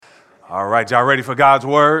All right, y'all ready for God's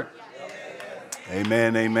word?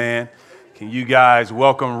 Amen, amen. Can you guys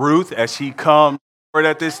welcome Ruth as she comes forward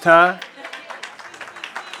at this time?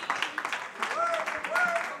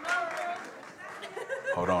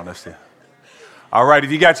 Hold on, let's see. All right,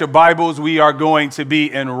 if you got your Bibles, we are going to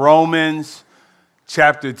be in Romans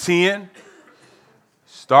chapter 10,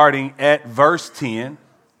 starting at verse 10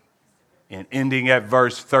 and ending at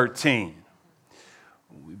verse 13.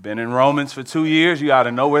 We've been in Romans for 2 years. You ought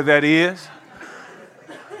to know where that is.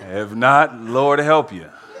 If not, Lord help you.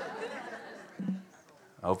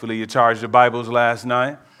 Hopefully you charged your Bibles last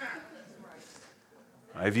night.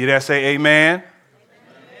 If you're there, say amen.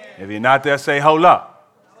 If you're not there, say hold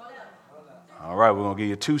up. All right, we're going to give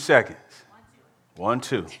you 2 seconds. 1,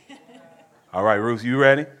 2. All right, Ruth, you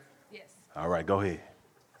ready? Yes. All right, go ahead.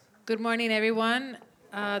 Good morning, everyone.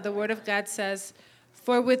 The Word of God says,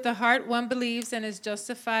 "For with the heart one believes and is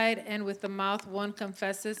justified, and with the mouth one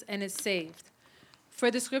confesses and is saved. For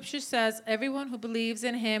the Scripture says, everyone who believes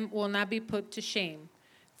in him will not be put to shame.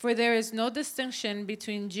 For there is no distinction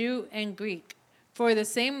between Jew and Greek, for the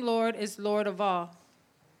same Lord is Lord of all,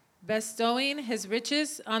 bestowing his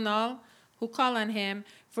riches on all who call on him,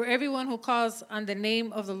 for everyone who calls on the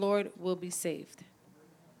name of the Lord will be saved."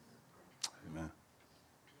 Amen.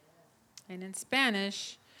 And in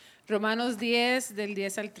Spanish, Romanos 10, del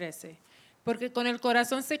 10 al 13. Porque con el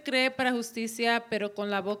corazón se cree para justicia, pero con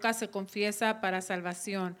la boca se confiesa para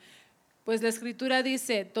salvación. Pues la Escritura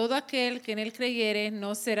dice, todo aquel que en él creyere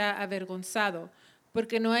no será avergonzado,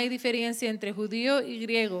 porque no hay diferencia entre judío y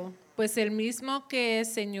griego, pues el mismo que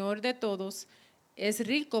es Señor de todos, es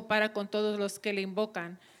rico para con todos los que le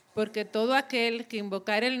invocan, porque todo aquel que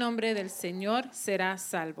invocar el nombre del Señor será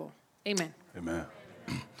salvo. Amen. Amen.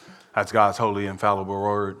 That's God's holy, infallible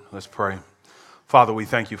word. Let's pray. Father, we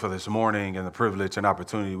thank you for this morning and the privilege and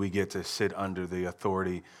opportunity we get to sit under the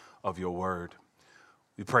authority of your word.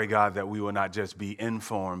 We pray, God, that we will not just be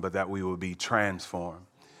informed, but that we will be transformed.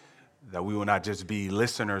 That we will not just be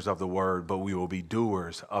listeners of the word, but we will be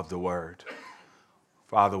doers of the word.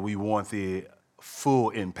 Father, we want the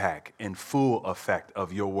full impact and full effect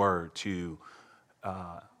of your word to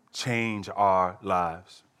change our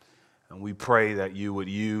lives. And we pray that you would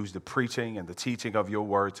use the preaching and the teaching of your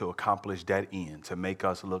word to accomplish that end, to make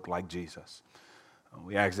us look like Jesus. And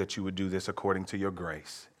we ask that you would do this according to your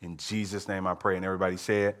grace. In Jesus' name I pray, and everybody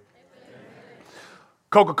say it.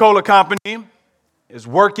 Coca-Cola Company is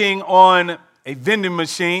working on a vending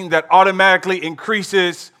machine that automatically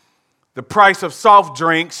increases the price of soft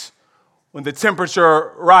drinks when the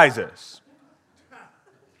temperature rises.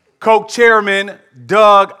 Coke chairman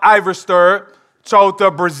Doug Iverster told the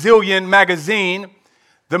Brazilian magazine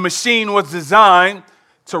the machine was designed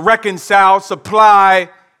to reconcile supply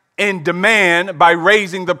and demand by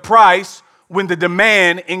raising the price when the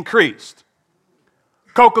demand increased.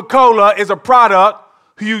 Coca-Cola is a product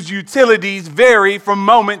whose utilities vary from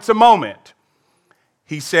moment to moment.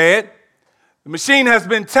 He said, the machine has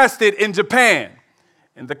been tested in Japan,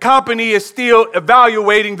 and the company is still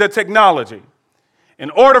evaluating the technology. In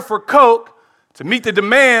order for Coke to meet the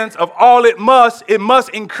demands of all it must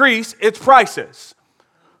increase its prices.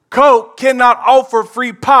 Coke cannot offer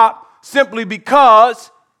free pop simply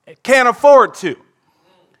because it can't afford to,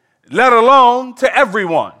 let alone to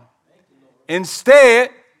everyone.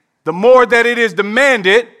 Instead, the more that it is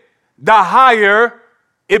demanded, the higher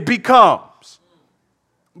it becomes.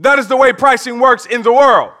 That is the way pricing works in the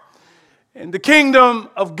world. In the kingdom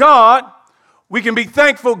of God, we can be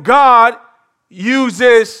thankful God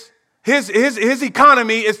uses his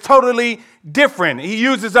economy is totally different. He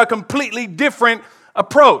uses a completely different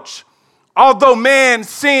approach. Although man's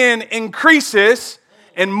sin increases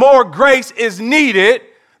and more grace is needed,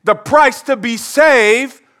 the price to be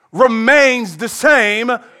saved remains the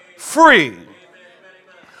same, free.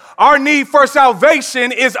 Our need for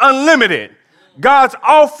salvation is unlimited. God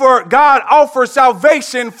offers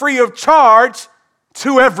salvation free of charge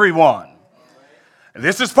to everyone.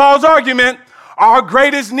 This is Paul's argument. Our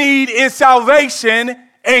greatest need is salvation,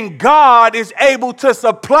 and God is able to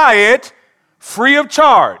supply it free of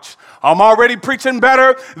charge. I'm already preaching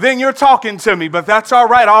better than you're talking to me, but that's all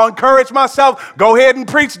right. I'll encourage myself. Go ahead and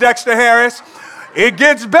preach, Dexter Harris. It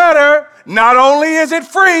gets better. Not only is it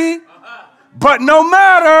free, but no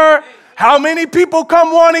matter how many people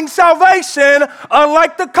come wanting salvation,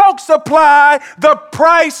 unlike the Coke supply, the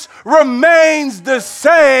price remains the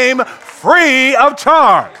same, free of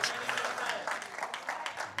charge.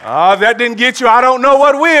 That didn't get you. I don't know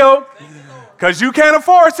what will, because you can't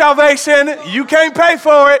afford salvation. You can't pay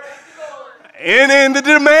for it. And the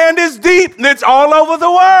demand is deep, and it's all over the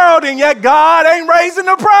world, and yet God ain't raising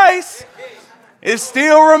the price. It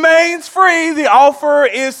still remains free. The offer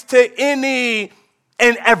is to any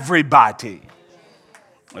and everybody.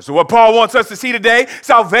 So what Paul wants us to see today,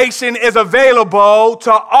 salvation is available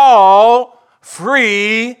to all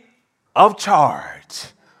free of charge.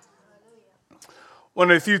 One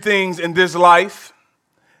of the few things in this life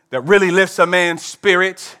that really lifts a man's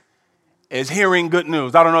spirit is hearing good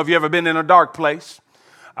news. I don't know if you've ever been in a dark place.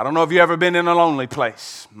 I don't know if you've ever been in a lonely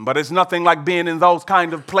place, but it's nothing like being in those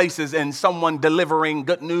kind of places and someone delivering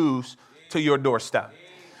good news to your doorstep.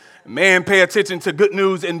 Man, pay attention to good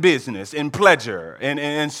news in business, in pleasure,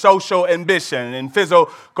 in social ambition, in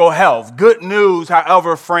physical health. Good news,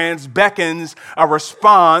 however, friends, beckons a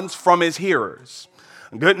response from its hearers.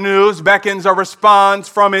 Good news beckons a response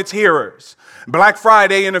from its hearers. Black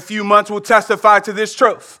Friday in a few months will testify to this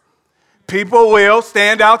truth. People will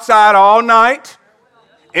stand outside all night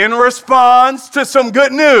in response to some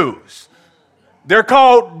good news. They're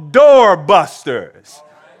called doorbusters.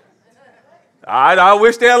 I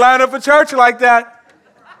wish they'd line up for church like that.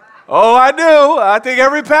 Oh, I do. I think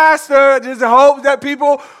every pastor just hopes that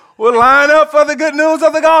people will line up for the good news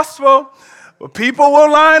of the gospel. But people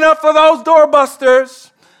will line up for those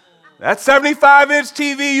doorbusters. That 75-inch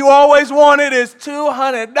TV you always wanted is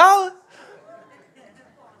 $200.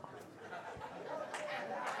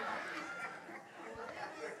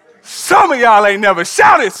 Some of y'all ain't never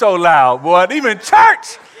shouted so loud, boy. Even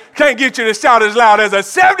church can't get you to shout as loud as a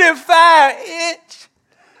 75-inch.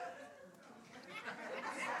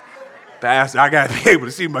 Pastor, I got to be able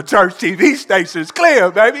to see my church TV stations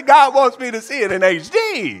clear, baby. God wants me to see it in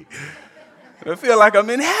HD. I feel like I'm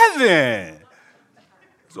in heaven.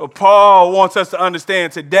 So Paul wants us to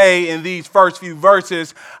understand today in these first few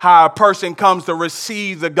verses how a person comes to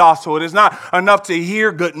receive the gospel. It is not enough to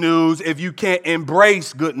hear good news if you can't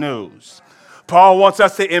embrace good news. Paul wants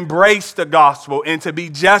us to embrace the gospel and to be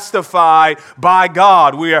justified by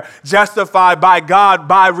God. We are justified by God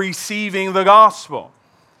by receiving the gospel.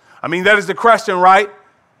 I mean, that is the question, right?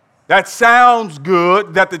 That sounds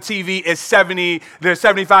good that the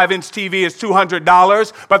 75-inch TV is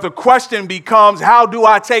 $200, but the question becomes, how do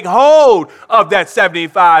I take hold of that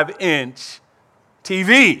 75-inch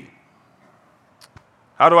TV?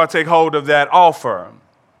 How do I take hold of that offer?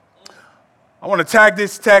 I want to tag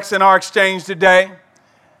this text in our exchange today,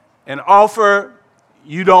 an offer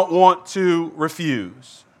you don't want to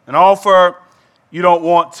refuse. An offer you don't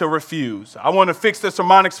want to refuse. I want to fix the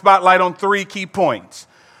sermonic spotlight on 3 key points: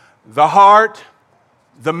 the heart,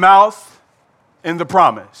 the mouth, and the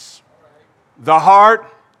promise. The heart,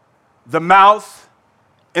 the mouth,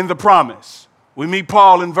 and the promise. We meet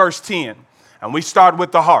Paul in verse 10, and we start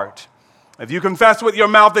with the heart. If you confess with your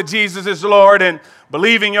mouth that Jesus is Lord and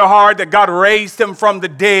believe in your heart that God raised him from the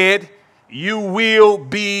dead, you will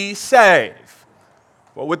be saved.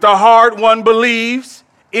 But with the heart one believes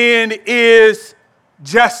and is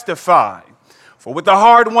justified. For with the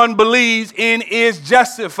heart one believes and is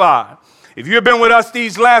justified. If you've been with us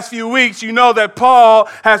these last few weeks, you know that Paul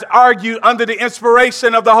has argued under the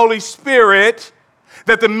inspiration of the Holy Spirit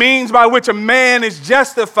that the means by which a man is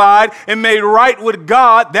justified and made right with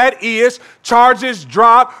God, that is, charges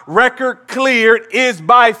dropped, record cleared, is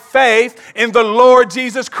by faith in the Lord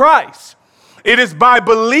Jesus Christ. It is by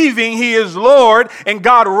believing he is Lord and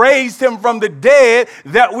God raised him from the dead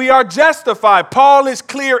that we are justified. Paul is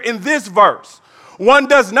clear in this verse. One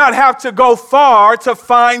does not have to go far to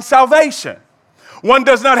find salvation. One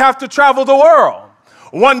does not have to travel the world.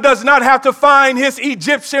 One does not have to find his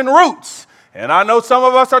Egyptian roots. And I know some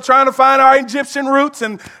of us are trying to find our Egyptian roots,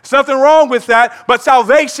 and there's nothing wrong with that, but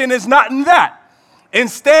salvation is not in that.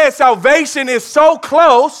 Instead, salvation is so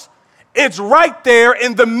close, it's right there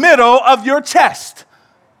in the middle of your chest.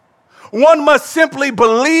 One must simply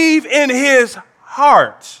believe in his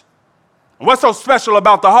heart. What's so special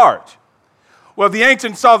about the heart? Well, the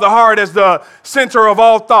ancients saw the heart as the center of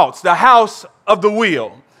all thoughts, the house of the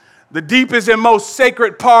will, the deepest and most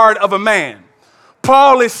sacred part of a man.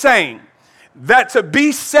 Paul is saying that to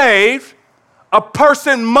be saved, a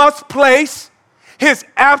person must place his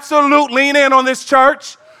absolute, lean in on this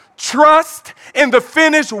church, trust in the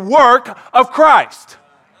finished work of Christ.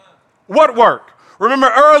 What work?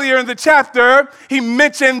 Remember earlier in the chapter, he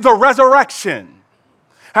mentioned the resurrection.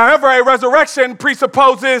 However, a resurrection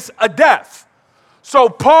presupposes a death. So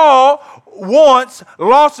Paul wants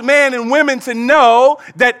lost men and women to know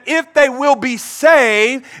that if they will be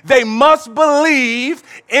saved, they must believe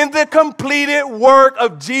in the completed work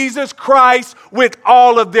of Jesus Christ with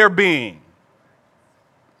all of their being.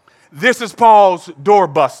 This is Paul's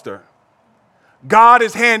doorbuster. God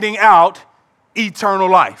is handing out eternal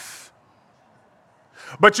life.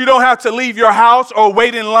 But you don't have to leave your house or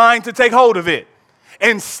wait in line to take hold of it.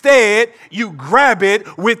 Instead, you grab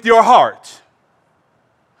it with your heart.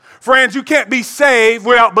 Friends, you can't be saved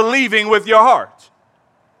without believing with your heart.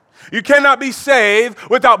 You cannot be saved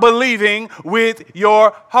without believing with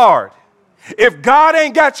your heart. If God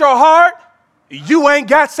ain't got your heart, you ain't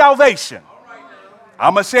got salvation.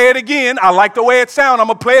 I'm going to say it again. I like the way it sounds. I'm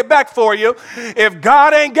going to play it back for you. If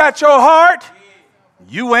God ain't got your heart,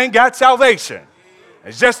 you ain't got salvation.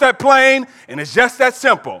 It's just that plain and it's just that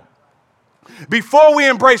simple. Before we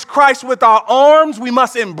embrace Christ with our arms, we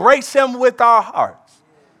must embrace him with our hearts.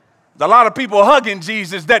 There's a lot of people hugging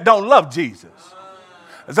Jesus that don't love Jesus.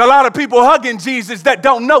 There's a lot of people hugging Jesus that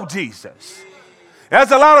don't know Jesus. There's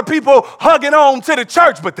a lot of people hugging on to the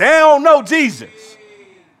church, but they don't know Jesus.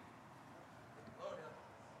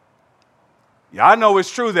 Yeah, I know it's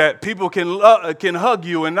true that people can hug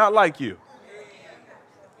you and not like you.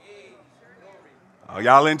 Oh,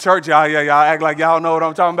 y'all in church, y'all act like y'all know what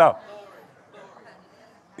I'm talking about.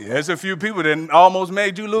 Yeah, there's a few people that almost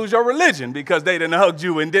made you lose your religion because they didn't hug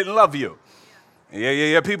you and didn't love you.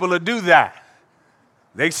 Yeah, people will do that.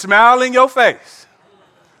 They smile in your face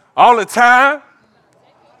all the time.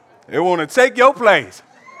 They want to take your place.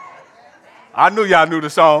 I knew y'all knew the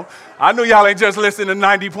song. I knew y'all ain't just listening to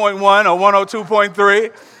 90.1 or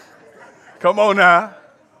 102.3. Come on now.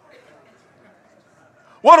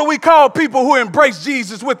 What do we call people who embrace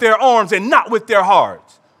Jesus with their arms and not with their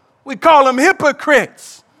hearts? We call them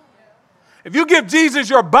hypocrites. If you give Jesus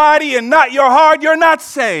your body and not your heart, you're not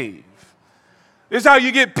saved. This is how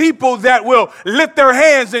you get people that will lift their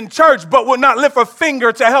hands in church but will not lift a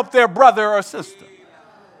finger to help their brother or sister.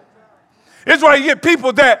 It's why you get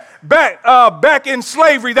people that back in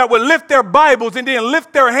slavery that would lift their Bibles and then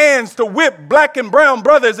lift their hands to whip black and brown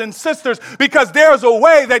brothers and sisters because there's a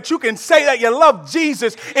way that you can say that you love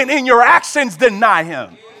Jesus and in your actions deny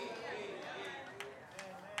him.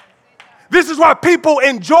 This is why people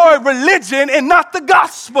enjoy religion and not the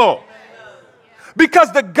gospel.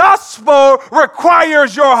 Because the gospel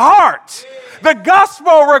requires your heart. The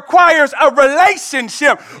gospel requires a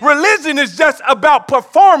relationship. Religion is just about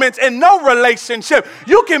performance and no relationship.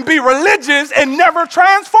 You can be religious and never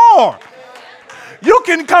transform. You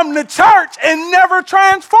can come to church and never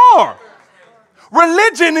transform.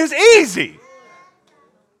 Religion is easy.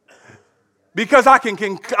 Because I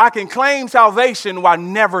can claim salvation while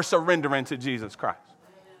never surrendering to Jesus Christ.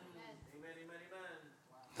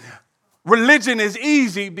 Religion is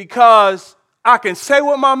easy because I can say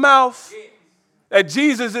with my mouth that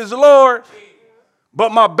Jesus is Lord,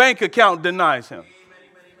 but my bank account denies him.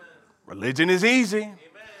 Religion is easy.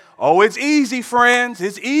 Oh, it's easy, friends.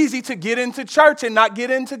 It's easy to get into church and not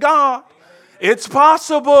get into God. It's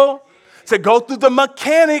possible to go through the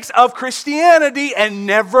mechanics of Christianity and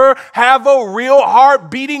never have a real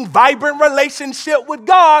heart-beating, vibrant relationship with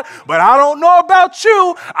God. But I don't know about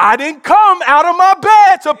you. I didn't come out of my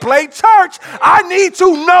bed to play church. I need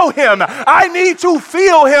to know him. I need to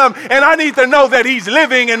feel him. And I need to know that he's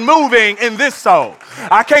living and moving in this soul.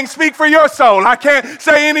 I can't speak for your soul. I can't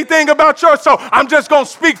say anything about your soul. I'm just going to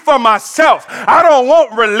speak for myself. I don't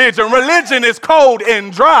want religion. Religion is cold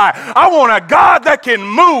and dry. I want a God that can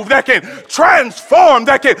move, that can transform,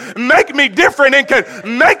 that can make me different and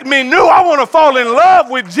can make me new. I want to fall in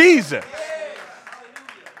love with Jesus.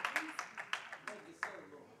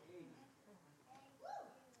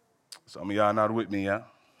 Some of y'all not with me, yeah?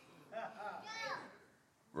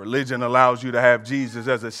 Religion allows you to have Jesus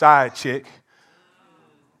as a side chick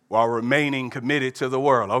while remaining committed to the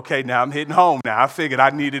world. Okay, now I'm hitting home now. I figured I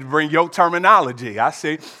needed to bring your terminology. I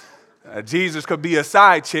see Jesus could be a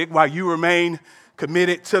side chick while you remain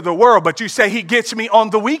committed to the world. But you say he gets me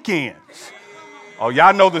on the weekends. Oh,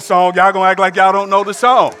 y'all know the song. Y'all gonna act like y'all don't know the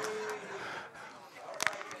song.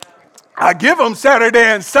 I give him Saturday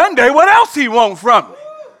and Sunday. What else he want from me?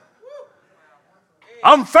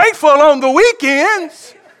 I'm faithful on the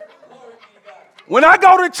weekends. When I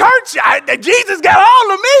go to church, Jesus got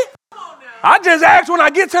all of me. I just ask when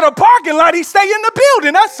I get to the parking lot, he stay in the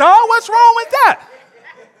building. That's all. What's wrong with that?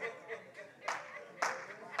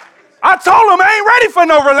 I told him I ain't ready for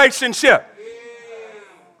no relationship.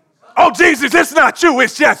 Oh, Jesus, it's not you.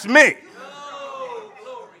 It's just me.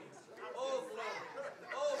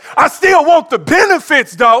 I still want the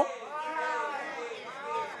benefits, though.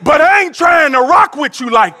 But I ain't trying to rock with you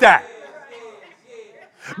like that.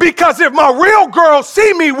 Because if my real girl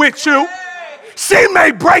see me with you, she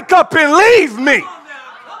may break up and leave me.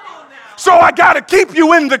 So I got to keep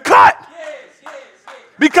you in the cut.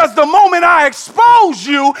 Because the moment I expose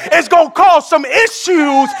you, it's going to cause some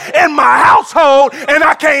issues in my household, and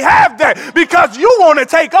I can't have that because you want to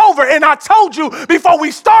take over. And I told you before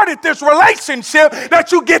we started this relationship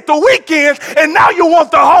that you get the weekends, and now you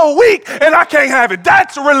want the whole week, and I can't have it.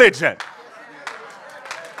 That's religion.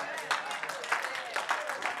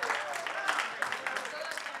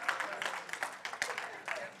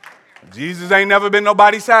 Jesus ain't never been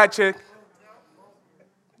nobody's side chick.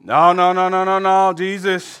 No.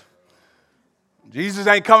 Jesus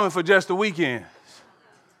ain't coming for just the weekends.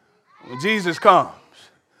 When Jesus comes,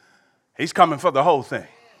 he's coming for the whole thing.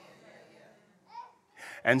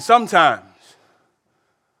 And sometimes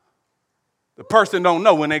the person don't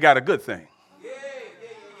know when they got a good thing.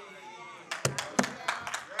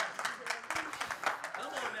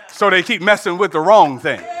 So they keep messing with the wrong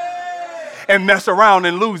thing and mess around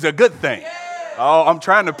and lose a good thing. Oh, I'm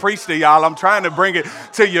trying to preach to y'all. I'm trying to bring it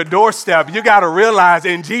to your doorstep. You got to realize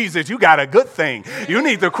in Jesus, you got a good thing. You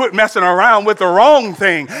need to quit messing around with the wrong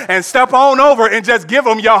thing and step on over and just give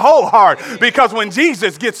him your whole heart. Because when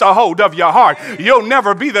Jesus gets a hold of your heart, you'll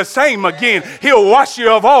never be the same again. He'll wash you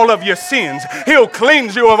of all of your sins. He'll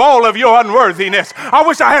cleanse you of all of your unworthiness. I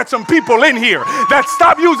wish I had some people in here that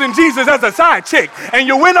stopped using Jesus as a side chick and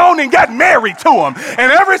you went on and got married to him.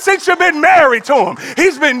 And ever since you've been married to him,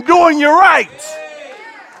 he's been doing you right.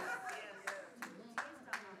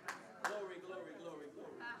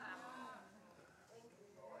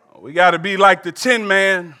 We got to be like the Tin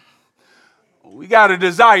Man. We got to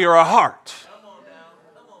desire a heart.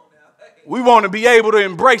 We want to be able to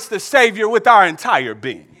embrace the Savior with our entire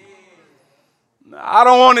being. I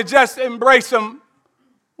don't want to just embrace him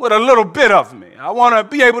with a little bit of me. I want to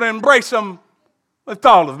be able to embrace him with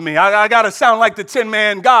all of me. I got to sound like the Tin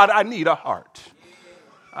Man. God, I need a heart.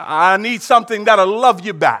 I need something that'll love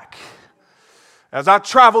you back. As I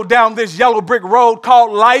travel down this yellow brick road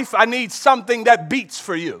called life, I need something that beats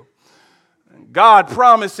for you. God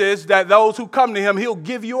promises that those who come to him, he'll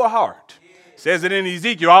give you a heart. Says it in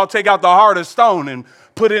Ezekiel, I'll take out the heart of stone and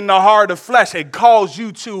put in the heart of flesh and cause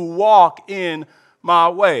you to walk in my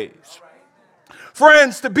ways.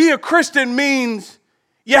 Friends, to be a Christian means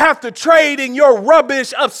you have to trade in your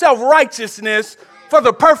rubbish of self-righteousness for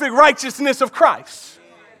the perfect righteousness of Christ.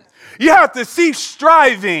 You have to cease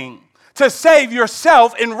striving to save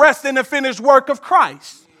yourself and rest in the finished work of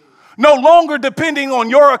Christ. No longer depending on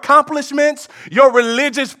your accomplishments, your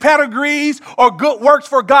religious pedigrees, or good works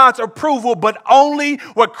for God's approval, but only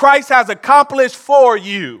what Christ has accomplished for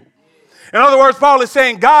you. In other words, Paul is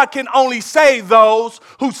saying God can only save those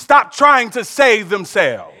who stop trying to save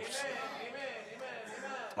themselves.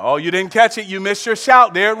 Oh, you didn't catch it. You missed your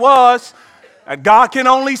shout. There it was. And God can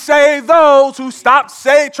only save those who stop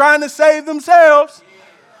trying to save themselves.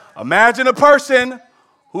 Imagine a person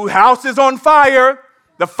whose house is on fire.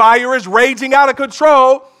 The fire is raging out of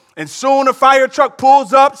control, and soon a fire truck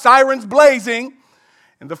pulls up, sirens blazing,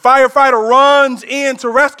 and the firefighter runs in to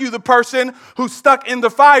rescue the person who's stuck in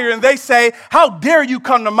the fire, and they say, how dare you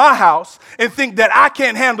come to my house and think that I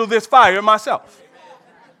can't handle this fire myself?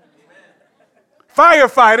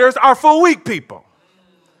 Firefighters are for weak people,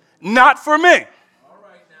 not for me.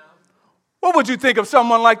 What would you think of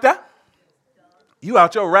someone like that? You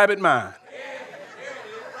out your rabbit mind.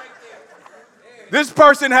 This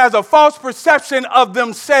person has a false perception of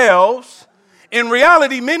themselves. In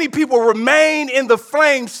reality, many people remain in the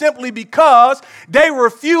flame simply because they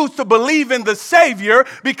refuse to believe in the Savior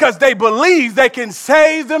because they believe they can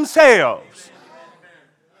save themselves.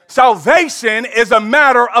 Salvation is a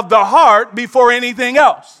matter of the heart before anything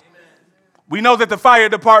else. We know that the fire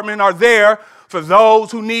department are there for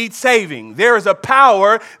those who need saving. There is a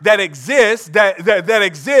power that exists that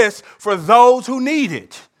exists for those who need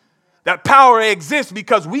it. That power exists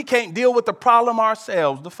because we can't deal with the problem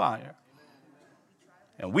ourselves, the fire.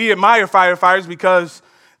 And we admire firefighters because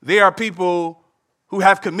they are people who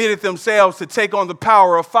have committed themselves to take on the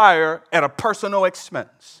power of fire at a personal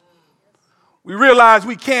expense. We realize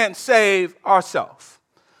we can't save ourselves.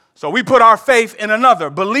 So we put our faith in another.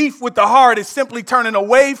 Belief with the heart is simply turning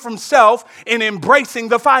away from self and embracing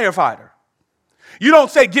the firefighter. You don't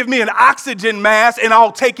say, give me an oxygen mask and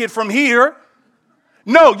I'll take it from here.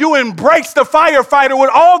 No, you embrace the firefighter with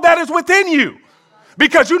all that is within you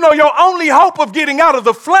because you know your only hope of getting out of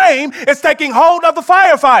the flame is taking hold of the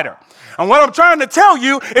firefighter. And what I'm trying to tell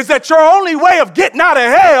you is that your only way of getting out of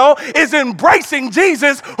hell is embracing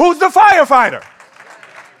Jesus, who's the firefighter.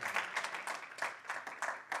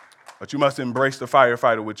 But you must embrace the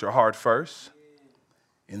firefighter with your heart first,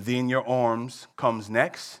 and then your arms comes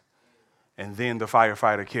next, and then the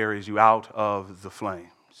firefighter carries you out of the flame.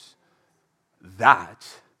 That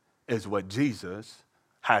is what Jesus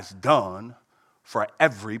has done for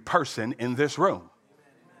every person in this room.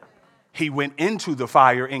 He went into the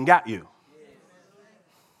fire and got you.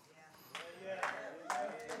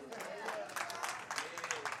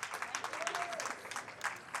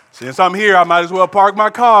 Since I'm here, I might as well park my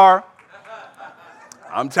car.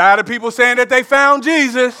 I'm tired of people saying that they found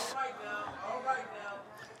Jesus.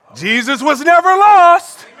 Jesus was never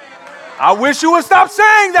lost. I wish you would stop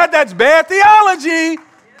saying that. That's bad theology.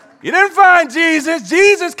 You didn't find Jesus.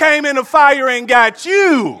 Jesus came in the fire and got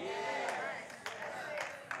you.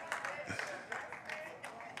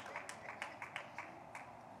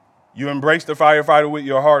 You embrace the firefighter with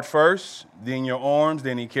your heart first, then your arms,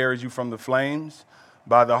 then he carries you from the flames.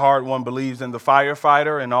 By the heart, one believes in the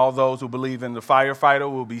firefighter, and all those who believe in the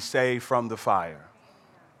firefighter will be saved from the fire.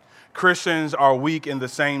 Christians are weak in the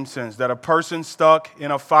same sense that a person stuck in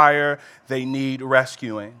a fire, they need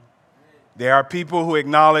rescuing. There are people who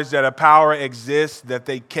acknowledge that a power exists that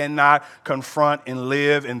they cannot confront and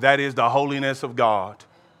live, and that is the holiness of God.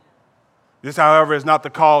 This, however, is not the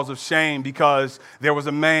cause of shame, because there was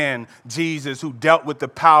a man, Jesus, who dealt with the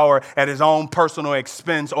power at his own personal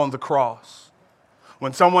expense on the cross.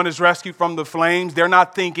 When someone is rescued from the flames, they're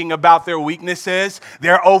not thinking about their weaknesses.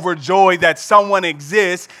 They're overjoyed that someone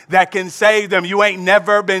exists that can save them. You ain't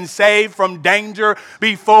never been saved from danger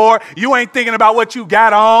before. You ain't thinking about what you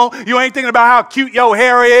got on. You ain't thinking about how cute your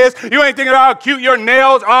hair is. You ain't thinking about how cute your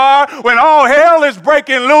nails are. When all hell is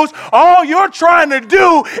breaking loose, all you're trying to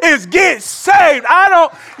do is get saved.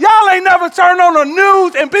 Y'all ain't never turned on the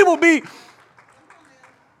news and people be...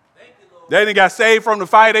 They done got saved from the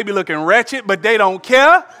fire. They be looking wretched, but they don't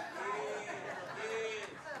care.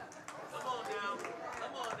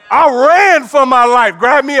 I ran for my life.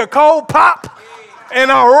 Grabbed me a cold pop, and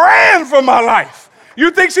I ran for my life.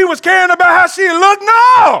 You think she was caring about how she looked?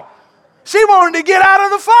 No. She wanted to get out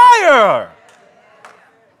of the fire.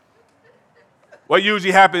 What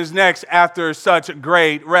usually happens next after such a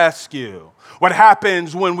great rescue? What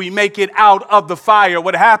happens when we make it out of the fire?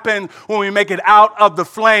 What happens when we make it out of the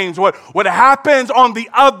flames? What happens on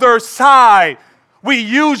the other side? We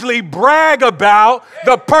usually brag about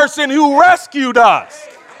the person who rescued us.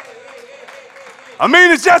 I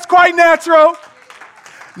mean, it's just quite natural.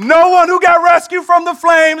 No one who got rescued from the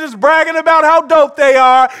flames is bragging about how dope they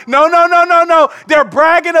are. No. They're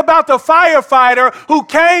bragging about the firefighter who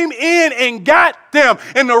came in and got them.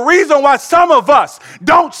 And the reason why some of us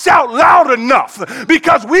don't shout loud enough,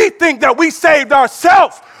 because we think that we saved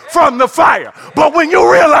ourselves from the fire. But when you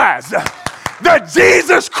realize that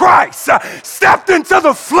Jesus Christ stepped into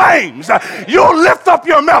the flames, you'll lift up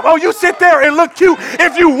your mouth. Oh, you sit there and look cute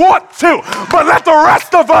if you want to, but let the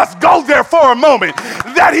rest of us go there for a moment.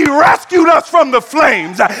 That he rescued us from the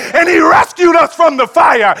flames, and he rescued us from the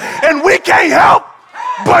fire, and we can't help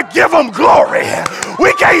but give him glory.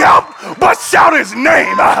 We can't help but shout his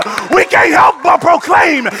name. We can't help but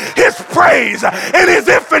proclaim his praise and his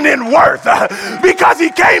infinite worth, because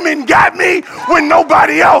he came and got me when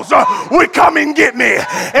nobody else would come and get me.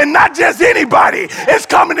 And not just anybody is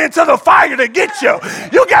coming into the fire to get you.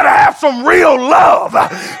 You got to have some real love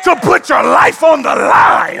to put your life on the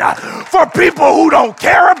line for people who don't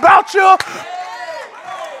care about you.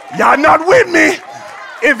 Y'all not with me?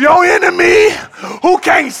 If your enemy who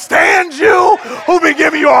can't stand you, who's been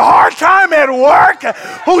giving you a hard time at work,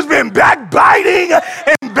 who's been backbiting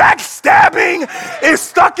and backstabbing, is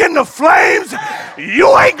stuck in the flames,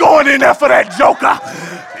 you ain't going in there for that joker.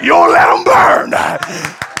 You'll let him burn.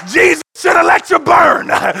 Jesus should have let you burn,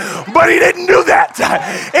 but he didn't do that.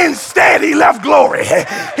 Instead, he left glory.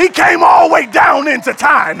 He came all the way down into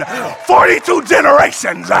time. 42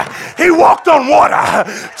 generations. He walked on water,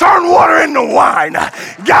 turned water into wine,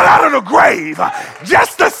 got out of the grave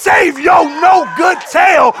just to save your no good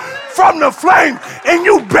tail from the flame. And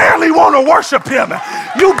you barely want to worship him.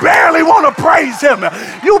 You barely want to praise him.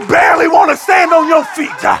 You barely want to stand on your feet.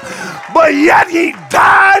 But yet he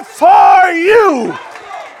died for you.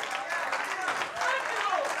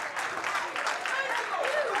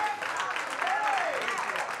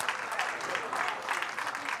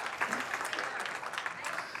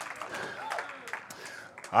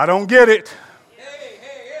 I don't get it.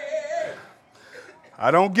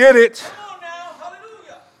 I don't get it.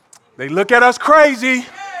 They look at us crazy.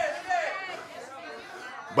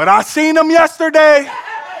 But I seen them yesterday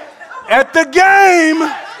at the game.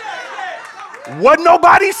 Wasn't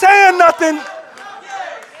nobody saying nothing,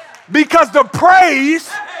 because the praise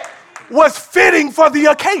was fitting for the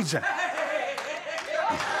occasion.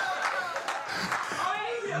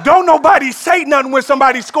 Don't nobody say nothing when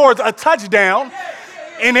somebody scores a touchdown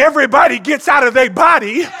and everybody gets out of their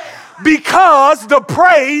body, because the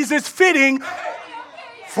praise is fitting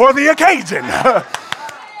for the occasion.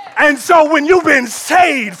 And so when you've been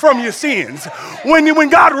saved from your sins, when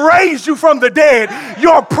God raised you from the dead,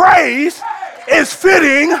 your praise is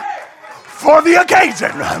fitting for the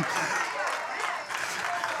occasion.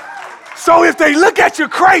 So if they look at you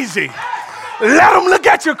crazy, let them look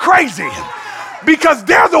at you crazy, because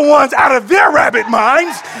they're the ones out of their rabbit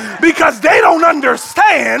minds, because they don't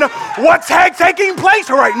understand what's taking place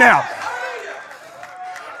right now.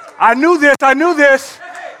 I knew this,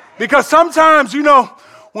 because sometimes,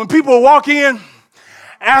 when people walk in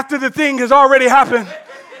after the thing has already happened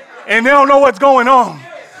and they don't know what's going on,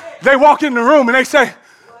 they walk in the room and they say,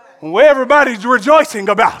 well, everybody's rejoicing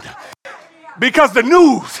about, because the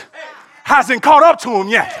news hasn't caught up to them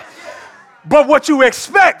yet. But what you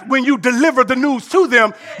expect when you deliver the news to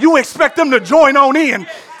them, you expect them to join on in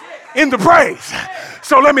the praise.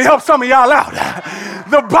 So let me help some of y'all out.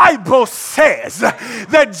 The Bible says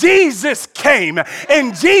that Jesus came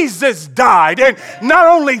and Jesus died. And not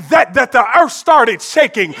only that the earth started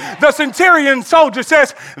shaking. The centurion soldier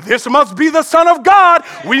says, this must be the Son of God.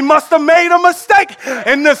 We must have made a mistake.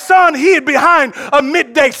 And the sun hid behind a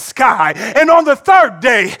midday sky. And on the third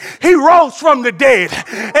day, he rose from the dead.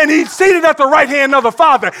 And he's seated at the right hand of the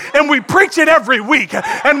Father. And we preach it every week.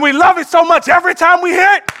 And we love it so much every time we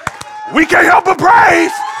hear it. We can't help but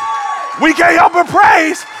praise. We can't help but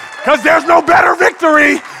praise, because there's no better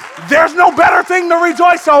victory. There's no better thing to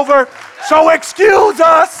rejoice over. So excuse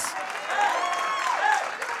us.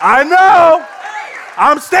 I know.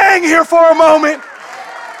 I'm staying here for a moment,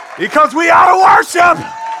 because we ought to worship.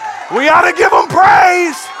 We ought to give him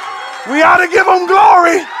praise. We ought to give him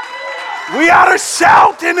glory. We ought to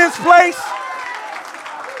shout in this place.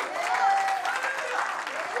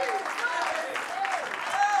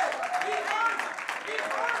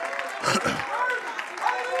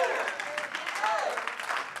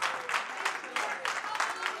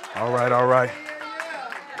 All right.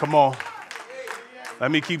 Come on.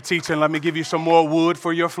 Let me keep teaching. Let me give you some more wood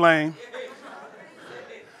for your flame.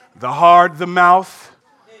 The heart, the mouth.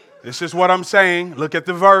 This is what I'm saying. Look at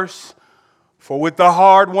the verse. For with the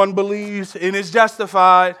heart one believes and is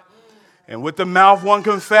justified, and with the mouth one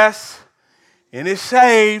confess and is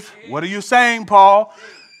saved. What are you saying, Paul?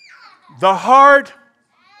 The heart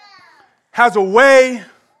has a way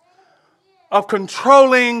of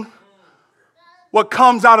controlling what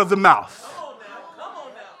comes out of the mouth.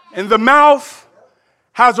 And the mouth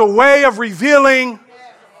has a way of revealing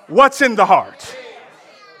what's in the heart.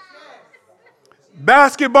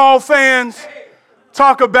 Basketball fans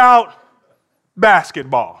talk about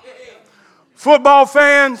basketball. Football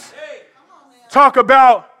fans talk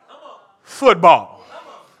about football,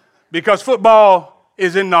 because football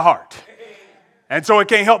is in the heart. And so it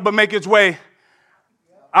can't help but make its way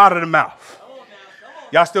out of the mouth.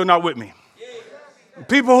 Y'all still not with me?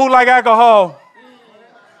 People who like alcohol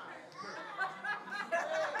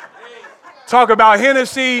talk about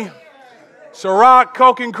Hennessy, Ciroc,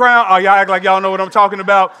 Coke and Crown. Oh, y'all act like y'all know what I'm talking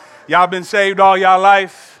about. Y'all been saved all y'all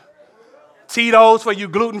life. Tito's for you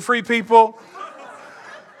gluten-free people.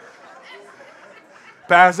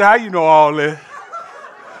 Pastor, how you know all this?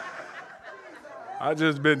 I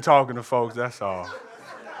just been talking to folks, that's all.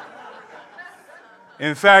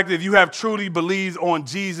 In fact, if you have truly believed on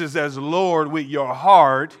Jesus as Lord with your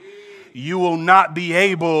heart, you will not be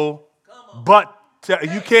able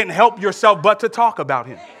you can't help yourself but to talk about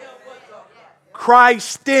him.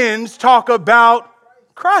 Christians talk about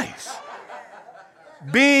Christ.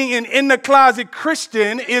 Being an in-the-closet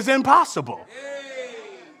Christian is impossible.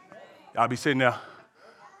 Y'all be sitting there,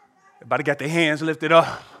 everybody got their hands lifted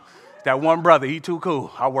up. That one brother, he too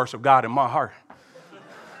cool. I worship God in my heart.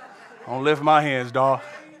 I don't lift my hands, dog.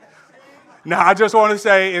 Now, I just want to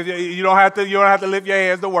say, if you don't have to lift your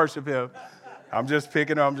hands to worship him. I'm just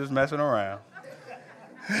messing around.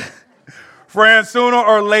 Friends, sooner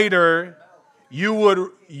or later, you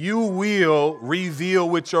will reveal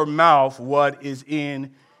with your mouth what is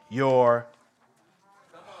in your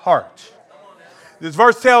heart. This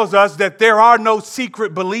verse tells us that there are no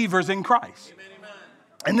secret believers in Christ.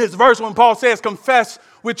 In this verse, when Paul says, confess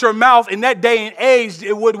with your mouth, in that day and age,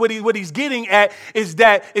 what he's getting at is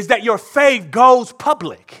that your faith goes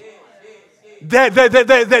public.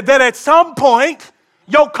 That at some point,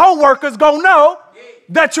 your coworkers gonna know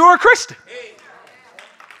that you're a Christian.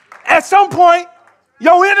 At some point,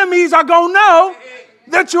 your enemies are gonna know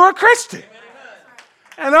that you're a Christian.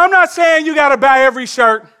 And I'm not saying you gotta buy every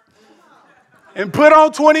shirt and put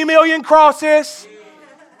on 20 million crosses.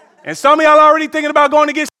 And some of y'all already thinking about going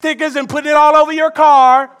to get stickers and putting it all over your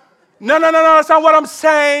car. No, that's not what I'm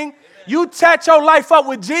saying. You set your life up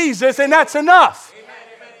with Jesus, and that's enough.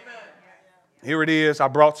 Here it is. I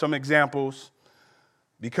brought some examples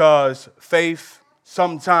because faith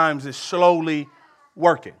sometimes is slowly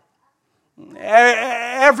working.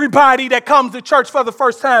 Everybody that comes to church for the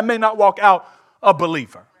first time may not walk out a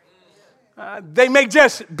believer. They may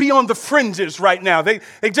just be on the fringes right now. They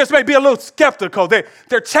just may be a little skeptical.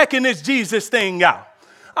 They're checking this Jesus thing out.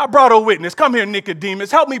 I brought a witness. Come here, Nicodemus.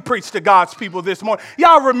 Help me preach to God's people this morning.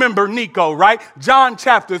 Y'all remember Nico, right? John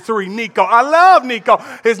chapter 3, Nico. I love Nico.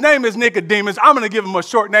 His name is Nicodemus. I'm going to give him a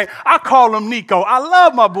short name. I call him Nico. I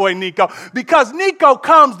love my boy Nico because Nico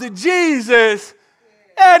comes to Jesus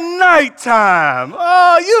at nighttime.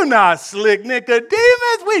 Oh, you not slick, Nicodemus.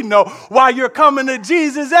 We know why you're coming to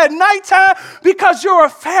Jesus at nighttime, because you're a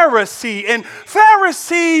Pharisee. And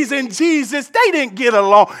Pharisees and Jesus, they didn't get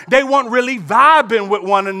along. They weren't really vibing with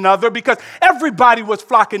one another because everybody was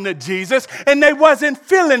flocking to Jesus and they wasn't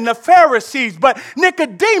feeling the Pharisees. But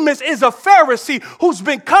Nicodemus is a Pharisee who's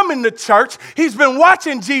been coming to church. He's been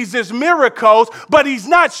watching Jesus' miracles, but he's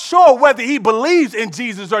not sure whether he believes in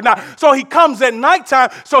Jesus or not. So he comes at nighttime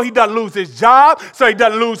so he doesn't lose his job, so he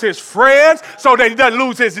doesn't lose his friends, so that he doesn't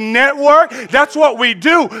lose his network. That's what we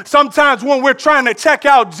do. Sometimes when we're trying to check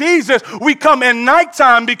out Jesus, we come at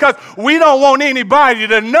nighttime because we don't want anybody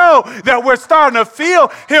to know that we're starting to feel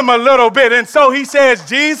him a little bit. And so he says,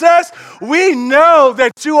 Jesus, we know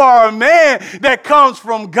that you are a man that comes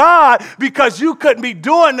from God because you couldn't be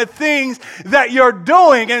doing the things that you're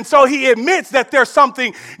doing. And so he admits that there's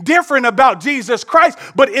something different about Jesus Christ.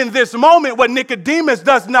 But in this moment, what Nicodemus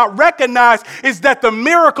does not recognize is that the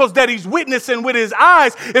miracles that he's witnessing with his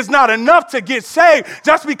eyes is not enough to get saved.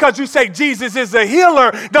 Just because you say Jesus is a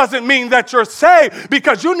healer doesn't mean that you're saved,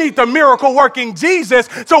 because you need the miracle working Jesus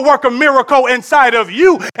to work a miracle inside of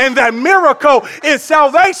you. And that miracle is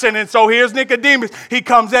salvation. And so here's Nicodemus. He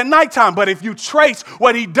comes at nighttime. But if you trace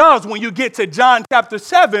what he does when you get to John chapter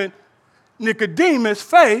 7, Nicodemus'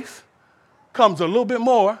 faith comes a little bit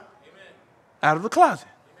more out of the closet.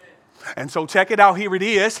 And so check it out. Here it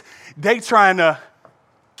is. They trying to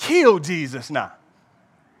kill Jesus now.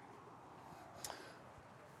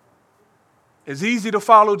 It's easy to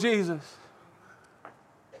follow Jesus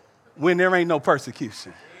when there ain't no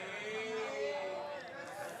persecution.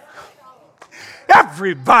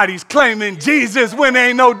 Everybody's claiming Jesus when there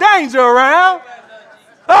ain't no danger around.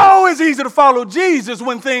 Oh, it's easy to follow Jesus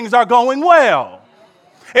when things are going well.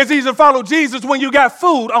 It's easy to follow Jesus when you got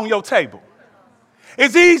food on your table.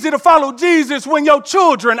 It's easy to follow Jesus when your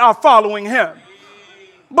children are following him.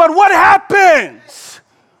 But what happens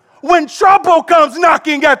when trouble comes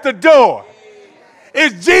knocking at the door?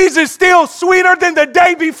 Is Jesus still sweeter than the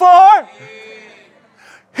day before?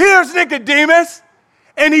 Here's Nicodemus,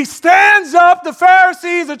 and he stands up. The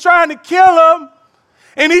Pharisees are trying to kill him.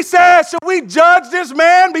 And he says, should we judge this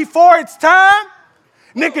man before it's time?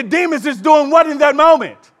 Nicodemus is doing what in that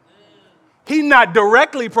moment? He's not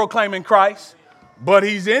directly proclaiming Christ, but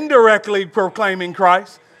he's indirectly proclaiming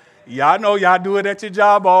Christ. Y'all know y'all do it at your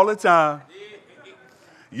job all the time.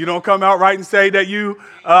 You don't come out right and say that you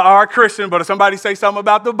are a Christian, but if somebody say something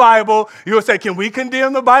about the Bible, you'll say, can we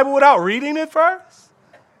condemn the Bible without reading it first?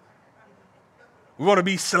 We want to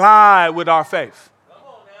be sly with our faith.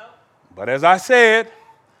 But as I said,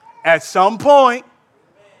 at some point,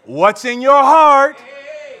 what's in your heart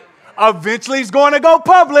eventually is going to go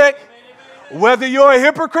public. Whether you're a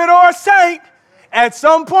hypocrite or a saint, at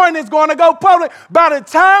some point it's going to go public. By the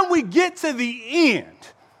time we get to the end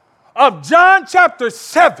of John chapter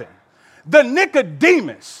 7, the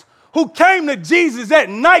Nicodemus who came to Jesus at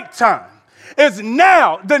nighttime is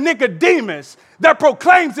now the Nicodemus that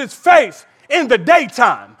proclaims his faith in the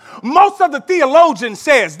daytime. Most of the theologians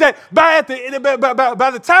says that by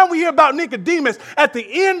the time we hear about Nicodemus, at the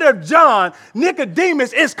end of John,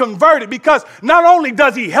 Nicodemus is converted because not only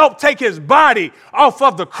does he help take his body off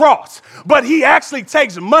of the cross, but he actually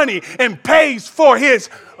takes money and pays for his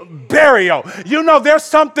burial. You know, there's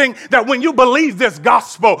something that when you believe this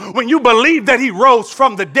gospel, when you believe that he rose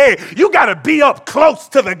from the dead, you got to be up close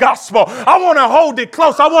to the gospel. I want to hold it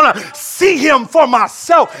close. I want to see him for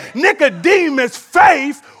myself. Nicodemus'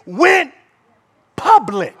 faith went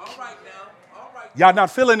public. All right. Y'all not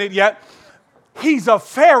feeling it yet? He's a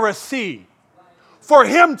Pharisee. For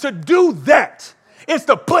him to do that is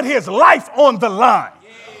to put his life on the line.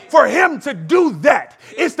 for him to do that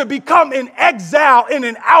is to become an exile and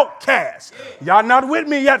an outcast. Y'all not with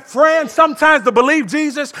me yet, friends? Sometimes to believe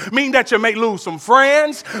Jesus mean that you may lose some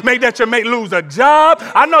friends, may that you may lose a job.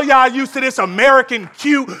 I know y'all used to this American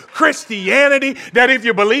cute Christianity that if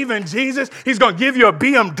you believe in Jesus, he's going to give you a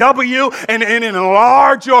BMW and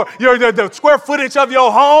enlarge the square footage of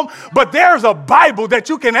your home. But there's a Bible that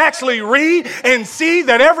you can actually read and see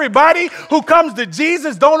that everybody who comes to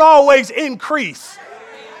Jesus don't always increase.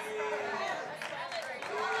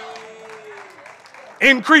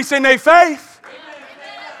 Increase in their faith.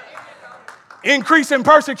 Increase in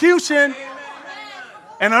persecution.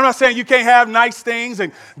 And I'm not saying you can't have nice things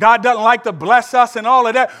and God doesn't like to bless us and all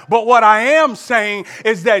of that. But what I am saying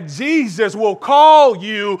is that Jesus will call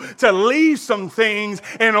you to leave some things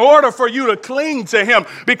in order for you to cling to him.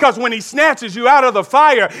 Because when he snatches you out of the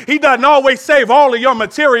fire, he doesn't always save all of your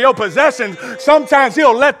material possessions. Sometimes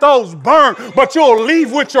he'll let those burn, but you'll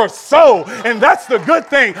leave with your soul. And that's the good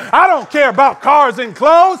thing. I don't care about cars and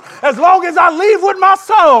clothes as long as I leave with my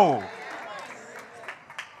soul.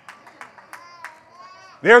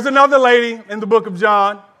 There's another lady in the book of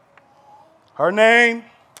John. Her name,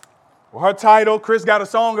 or her title, Chris got a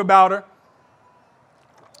song about her.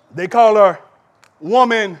 They call her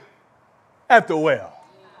Woman at the Well.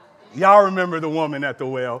 Y'all remember the woman at the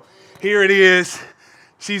well. Here it is.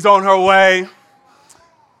 She's on her way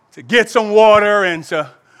to get some water and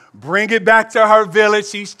to bring it back to her village.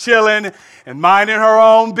 She's chilling and minding her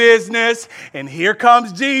own business. And here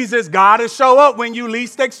comes Jesus. God will show up when you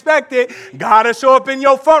least expect it. God will show up in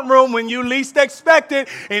your front room when you least expect it.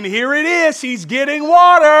 And here it is. She's getting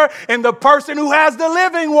water. And the person who has the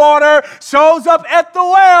living water shows up at the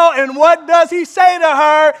well. And what does he say to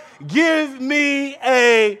her? Give me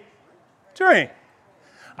a drink.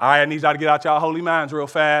 All right, I need y'all to get out y'all holy minds real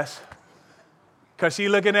fast. Because she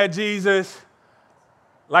looking at Jesus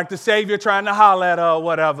like the Savior trying to holler at her or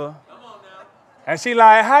whatever. Come on now. And she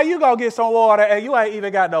like, how you gonna get some water and you ain't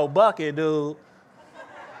even got no bucket, dude?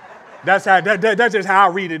 That's just how I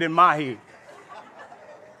read it in my head.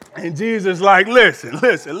 And Jesus like, listen.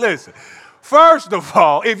 First of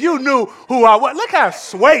all, if you knew who I was, look how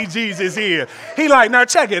sway Jesus is. He like, now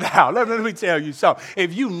check it out. Let me tell you something.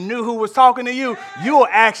 If you knew who was talking to you, you'll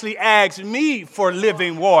actually ask me for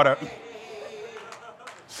living water.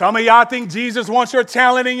 Some of y'all think Jesus wants your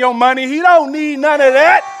talent and your money. He don't need none of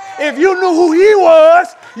that. If you knew who he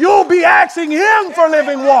was, you'll be asking him for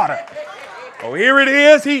living water. Oh, here it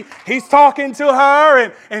is. He's talking to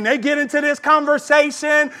her, and they get into this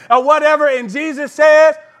conversation or whatever, and Jesus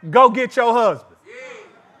says, go get your husband.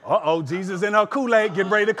 Uh-oh, Jesus in her Kool-Aid,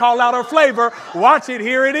 getting ready to call out her flavor. Watch it,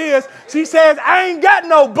 here it is. She says, I ain't got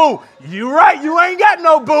no boo. You right, you ain't got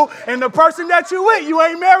no boo. And the person that you with, you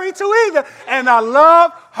ain't married to either. And I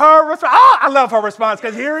love her response. I love her response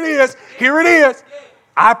because here it is.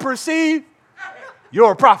 I perceive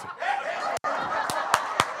you're a prophet.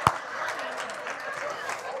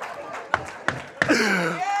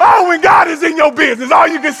 Oh, when God is in your business, all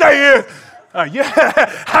you can say is, yeah,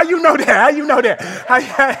 how you know that?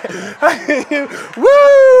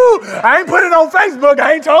 Woo! I ain't put it on Facebook.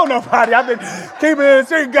 I ain't told nobody. I've been keeping it a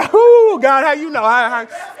secret. Woo, God, how you know?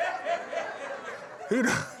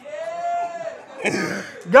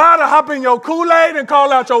 God will hop in your Kool-Aid and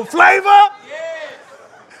call out your flavor.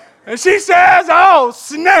 And she says, oh,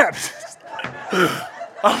 snaps.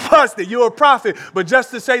 I busted. You're a prophet. But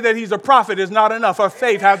just to say that he's a prophet is not enough. Her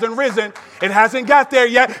faith hasn't risen. It hasn't got there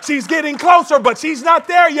yet. She's getting closer, but she's not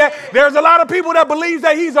there yet. There's a lot of people that believe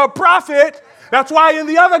that he's a prophet. That's why in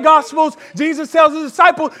the other Gospels, Jesus tells his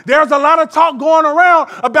disciples, there's a lot of talk going around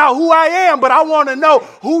about who I am, but I want to know,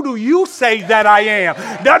 who do you say that I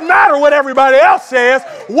am? Doesn't matter what everybody else says.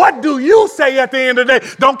 What do you say at the end of the day?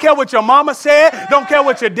 Don't care what your mama said. Don't care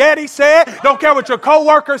what your daddy said. Don't care what your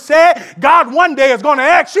coworker said. God one day is going to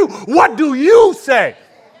ask you, what do you say?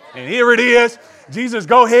 And here it is. Jesus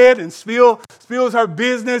go ahead and spills her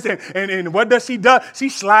business, and what does she do? She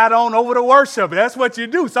slide on over to worship. That's what you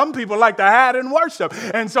do. Some people like to hide and worship.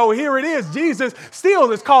 And so here it is. Jesus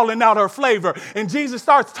still is calling out her flavor. And Jesus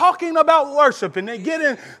starts talking about worship, and they get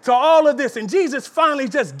into all of this. And Jesus finally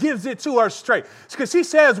just gives it to her straight. Because she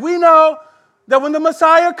says, we know that when the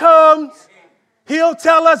Messiah comes, he'll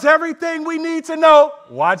tell us everything we need to know.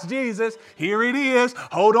 Watch Jesus. Here it is.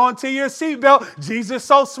 Hold on to your seatbelt. Jesus,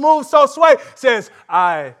 so smooth, so sway, says,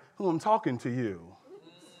 I, who am talking to you,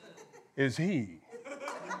 is he.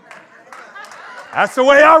 That's the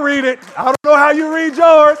way I read it. I don't know how you read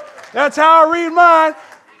yours. That's how I read mine.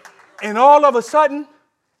 And all of a sudden,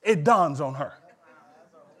 it dawns on her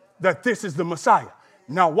that this is the Messiah.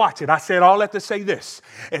 Now watch it. I said all that to say this.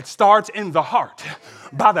 It starts in the heart.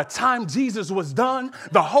 By the time Jesus was done,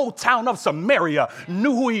 the whole town of Samaria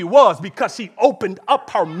knew who he was because she opened up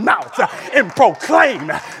her mouth and proclaimed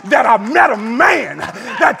that I met a man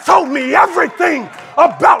that told me everything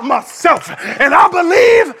about myself. And I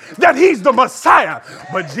believe that he's the Messiah.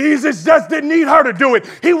 But Jesus just didn't need her to do it.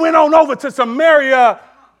 He went on over to Samaria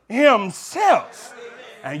himself.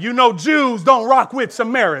 And you know Jews don't rock with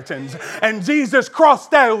Samaritans. And Jesus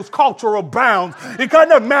crossed those cultural bounds. It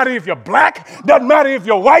doesn't matter if you're black, doesn't matter if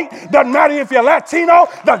you're white, doesn't matter if you're Latino.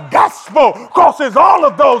 The gospel crosses all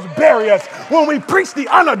of those barriers when we preach the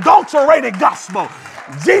unadulterated gospel.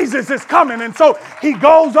 Jesus is coming, and so he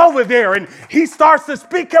goes over there and he starts to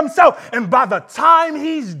speak himself. And by the time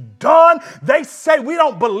he's done, they say, we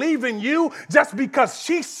don't believe in you just because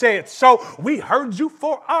she said so. We heard you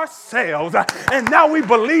for ourselves, and now we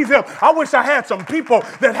believe him. I wish I had some people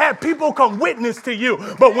that had people come witness to you.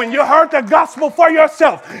 But when you heard the gospel for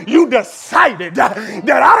yourself, you decided that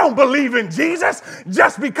I don't believe in Jesus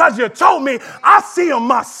just because you told me. I see him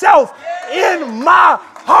myself in my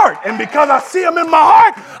heart. And because I see him in my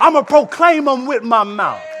heart, I'm going to proclaim him with my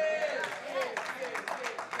mouth.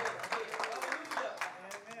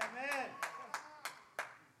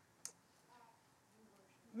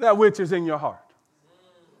 That which is in your heart,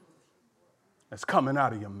 that's coming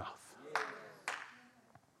out of your mouth.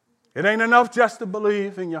 It ain't enough just to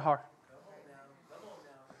believe in your heart,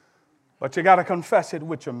 but you got to confess it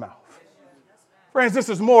with your mouth. Friends, this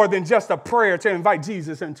is more than just a prayer to invite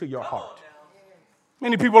Jesus into your heart.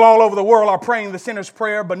 Many people all over the world are praying the sinner's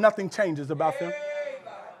prayer, but nothing changes about them.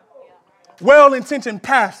 Well-intentioned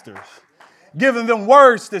pastors giving them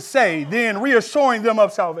words to say, then reassuring them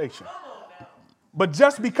of salvation. But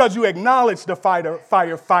just because you acknowledge the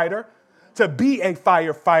firefighter to be a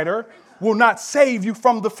firefighter will not save you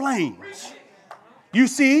from the flames. You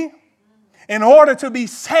see, in order to be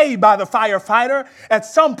saved by the firefighter, at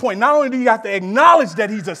some point, not only do you have to acknowledge that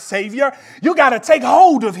he's a savior, you got to take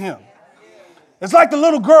hold of him. It's like the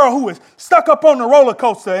little girl who was stuck up on the roller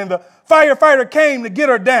coaster and the firefighter came to get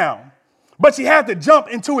her down, but she had to jump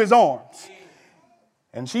into his arms.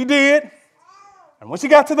 And she did. And when she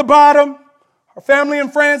got to the bottom, her family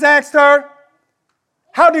and friends asked her,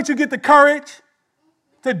 how did you get the courage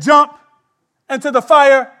to jump into the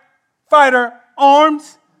firefighter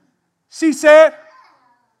arms? She said,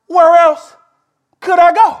 where else could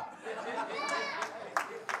I go?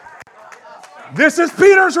 This is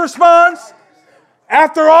Peter's response.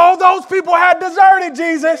 After all those people had deserted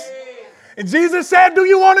Jesus, and Jesus said, do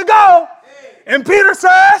you want to go? And Peter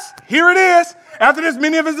says, here it is. After this,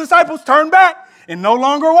 many of his disciples turned back and no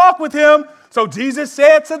longer walked with him. So Jesus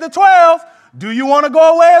said to the 12, do you want to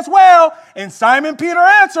go away as well? And Simon Peter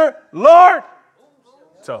answered, Lord,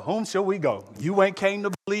 to whom shall we go? You ain't came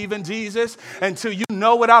to believe in Jesus until you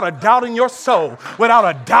know without a doubt in your soul, without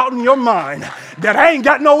a doubt in your mind, that I ain't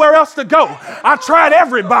got nowhere else to go. I tried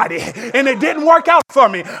everybody and it didn't work out for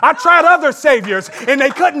me. I tried other saviors and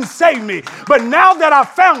they couldn't save me. But now that I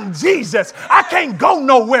found Jesus, I can't go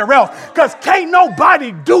nowhere else because can't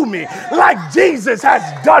nobody do me like Jesus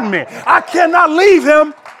has done me. I cannot leave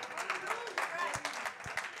him.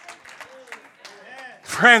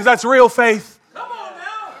 Friends, that's real faith.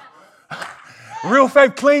 Real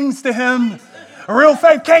faith clings to him. Real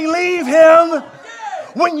faith can't leave him.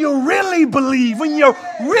 When you really believe, when you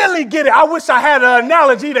really get it. I wish I had an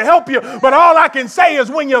analogy to help you, but all I can say is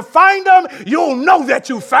when you find him, you'll know that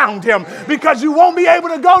you found him because you won't be able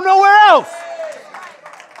to go nowhere else.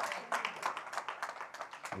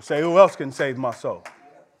 You say, who else can save my soul?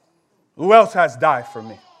 Who else has died for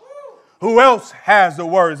me? Who else has the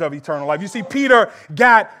words of eternal life? You see, Peter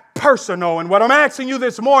got personal. And what I'm asking you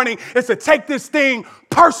this morning is to take this thing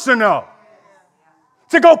personal.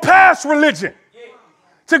 To go past religion.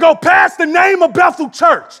 To go past the name of Bethel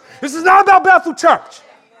Church. This is not about Bethel Church.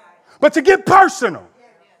 But to get personal.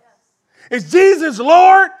 Is Jesus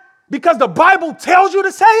Lord because the Bible tells you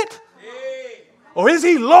to say it? Or is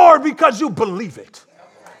he Lord because you believe it?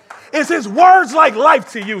 Is his words like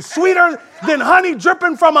life to you? Sweeter than honey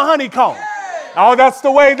dripping from a honeycomb? Oh, that's the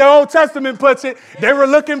way the Old Testament puts it. They were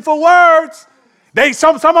looking for words.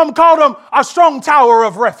 Some of them called them a strong tower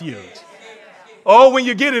of refuge. Oh, when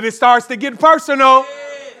you get it, it starts to get personal.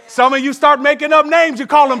 Some of you start making up names. You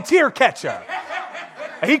call them tear catcher.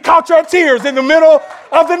 He caught your tears in the middle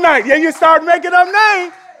of the night. Yeah, you start making up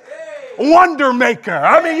names. Wonder maker.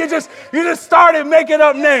 I mean, you just started making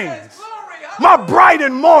up names. My bright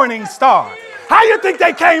and morning star. How you think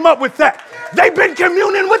they came up with that? They've been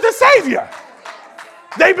communing with the Savior.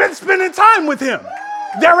 They've been spending time with him.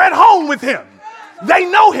 They're at home with him. They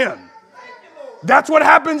know him. That's what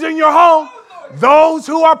happens in your home. Those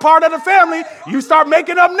who are part of the family, you start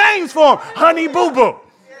making up names for them. Honey Boo Boo,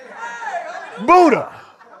 Buddha,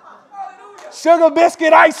 Sugar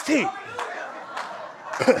Biscuit Iced Tea.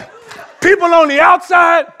 People on the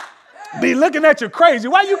outside be looking at you crazy.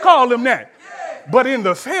 Why you call them that? But in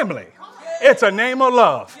the family, it's a name of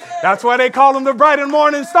love. That's why they call him the bright and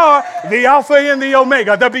morning star, the Alpha and the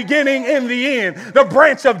Omega, the beginning and the end, the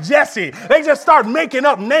branch of Jesse. They just start making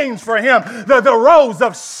up names for him. The rose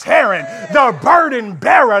of Sharon, the burden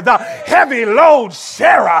bearer, the heavy load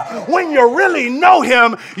sharer. When you really know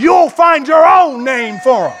him, you'll find your own name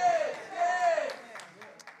for him.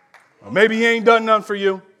 Or maybe he ain't done nothing for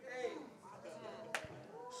you.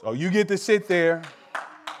 So you get to sit there.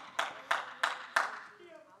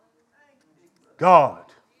 God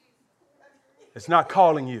is not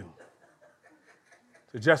calling you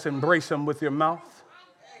to just embrace him with your mouth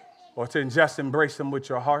or to just embrace him with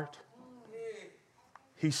your heart.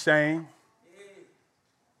 He's saying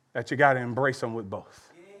that you got to embrace him with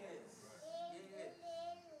both.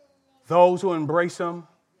 Those who embrace him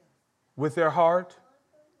with their heart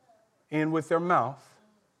and with their mouth,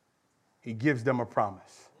 he gives them a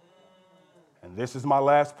promise. And this is my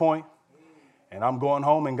last point. And I'm going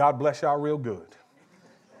home, and God bless y'all real good.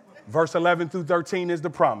 Verse 11 through 13 is the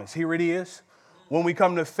promise. Here it is. When we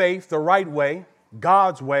come to faith the right way,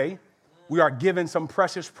 God's way, we are given some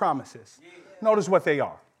precious promises. Notice what they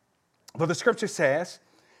are. But the scripture says,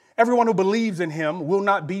 everyone who believes in him will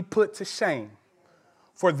not be put to shame.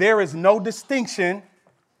 For there is no distinction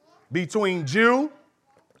between Jew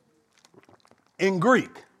and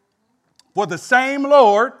Greek. For the same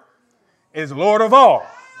Lord is Lord of all,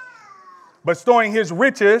 bestowing his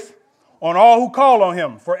riches on all who call on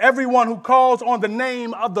him. For everyone who calls on the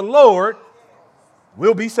name of the Lord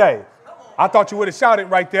will be saved. I thought you would have shouted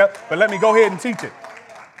right there, but let me go ahead and teach it.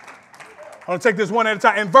 I'm going to take this one at a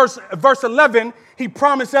time. In verse 11, he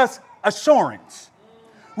promised us assurance.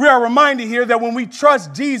 We are reminded here that when we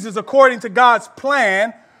trust Jesus according to God's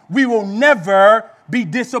plan, we will never be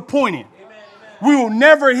disappointed. We will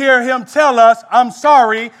never hear him tell us, I'm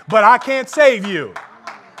sorry, but I can't save you.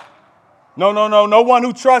 No. No one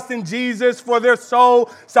who trusts in Jesus for their soul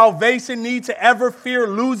salvation needs to ever fear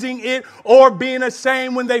losing it or being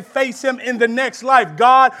ashamed when they face him in the next life.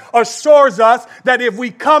 God assures us that if we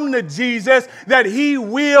come to Jesus, that he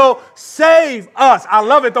will save us. I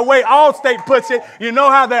love it the way Allstate puts it. You know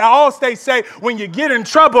how the Allstate say, when you get in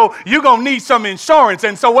trouble, you're going to need some insurance.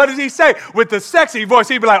 And so what does he say? With the sexy voice,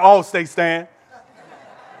 he'd be like, Allstate stand.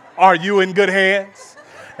 Are you in good hands?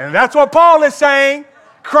 And that's what Paul is saying.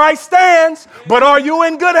 Christ stands, but are you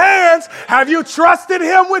in good hands? Have you trusted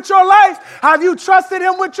him with your life? Have you trusted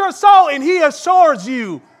him with your soul? And he assures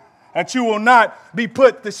you that you will not be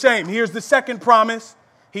put to shame. Here's the second promise.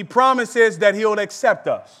 He promises that he'll accept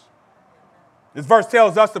us. This verse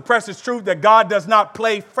tells us the precious truth that God does not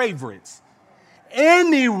play favorites.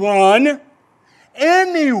 Anyone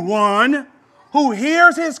who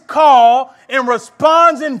hears his call and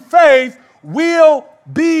responds in faith will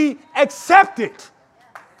be accepted.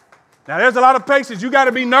 Now, there's a lot of places you got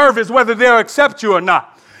to be nervous whether they'll accept you or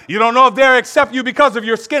not. You don't know if they'll accept you because of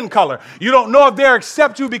your skin color. You don't know if they'll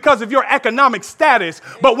accept you because of your economic status.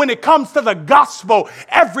 But when it comes to the gospel,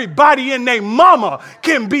 everybody and their mama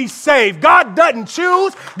can be saved. God doesn't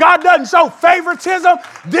choose. God doesn't show favoritism.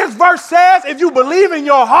 This verse says if you believe in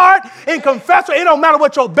your heart and confess, it don't matter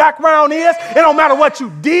what your background is. It don't matter what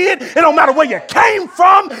you did. It don't matter where you came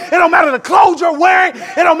from. It don't matter the clothes you're wearing.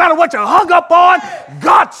 It don't matter what you hung up on.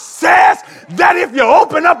 God says that if you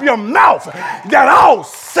open up your mouth, that I'll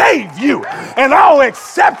save you and I'll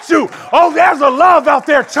accept you. Oh, there's a love out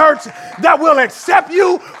there, church, that will accept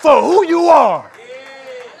you for who you are.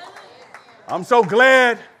 I'm so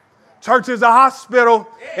glad church is a hospital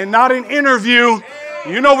and not an interview.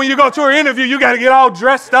 You know, when you go to an interview, you got to get all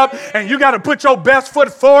dressed up and you got to put your best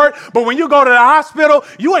foot forward. But when you go to the hospital,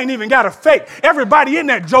 you ain't even got to fake. Everybody in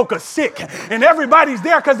that joker sick and everybody's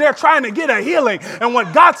there because they're trying to get a healing. And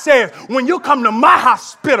what God says, when you come to my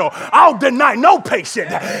hospital, I'll deny no patient.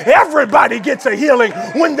 Everybody gets a healing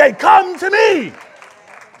when they come to me. Amen.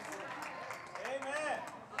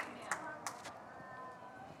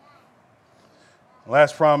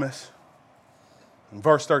 Last promise in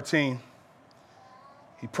verse 13.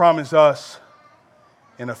 He promised us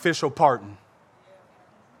an official pardon.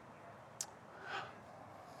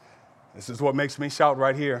 This is what makes me shout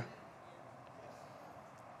right here.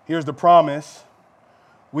 Here's the promise.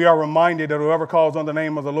 We are reminded that whoever calls on the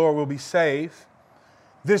name of the Lord will be saved.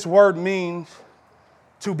 This word means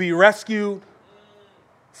to be rescued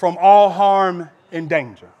from all harm and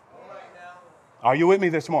danger. Are you with me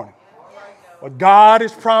this morning? What God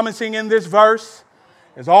is promising in this verse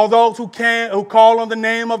is all those who call on the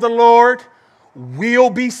name of the Lord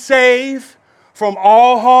will be saved from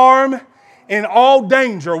all harm and all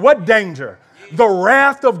danger. What danger? The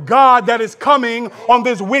wrath of God that is coming on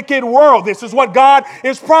this wicked world. This is what God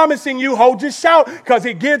is promising you. Hold your shout because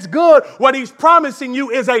it gets good. What he's promising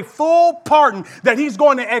you is a full pardon, that he's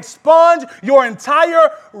going to expunge your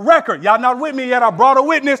entire record. Y'all not with me yet? I brought a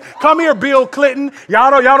witness. Come here, Bill Clinton.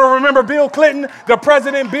 Y'all don't remember Bill Clinton, the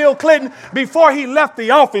President Bill Clinton? Before he left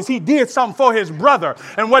the office, he did something for his brother.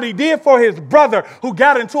 And what he did for his brother, who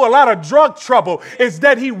got into a lot of drug trouble, is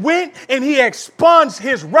that he went and he expunged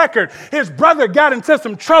his record. His brother got into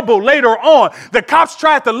some trouble later on. The cops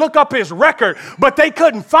tried to look up his record, but they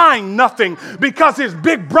couldn't find nothing because his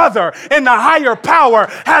big brother and the higher power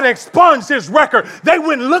had expunged his record. They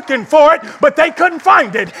went looking for it, but they couldn't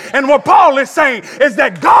find it. And what Paul is saying is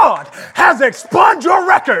that God has expunged your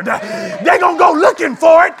record. They're going to go looking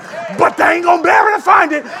for it, but they ain't going to be able to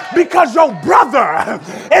find it because your brother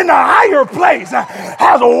in the higher place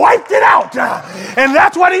has wiped it out. And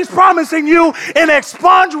that's what he's promising you, an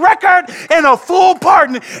expunged record and a full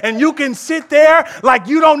pardon. And you can sit there like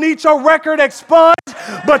you don't need your record expunged,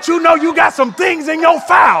 but you know you got some things in your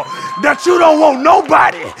file that you don't want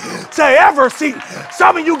nobody to ever see.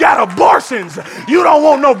 Some of you got abortions you don't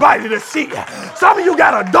want nobody to see. Some of you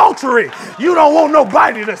got adultery you don't want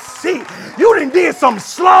nobody to see. You done did some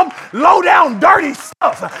slum, low down, dirty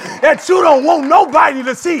stuff that you don't want nobody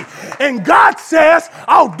to see. And God says,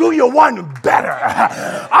 I'll do you one better.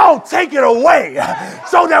 I'll take it away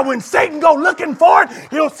so that when Satan go looking for it,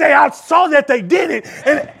 he'll say, I saw that they did it.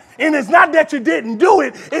 And it's not that you didn't do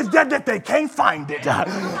it, it's that they can't find it.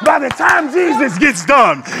 By the time Jesus gets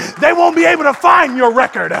done, they won't be able to find your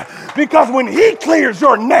record, because when he clears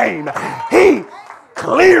your name, he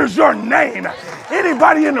clears your name.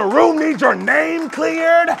 Anybody in the room needs your name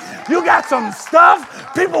cleared? You got some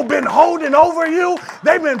stuff people been holding over you.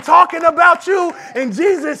 They've been talking about you, and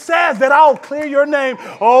Jesus says that I'll clear your name.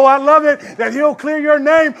 Oh, I love it that he'll clear your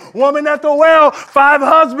name. Woman at the well, 5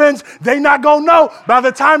 husbands, they not gonna know. By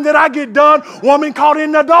the time that I get done, woman caught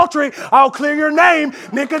in adultery, I'll clear your name.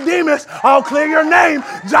 Nicodemus, I'll clear your name.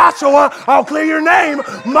 Joshua, I'll clear your name.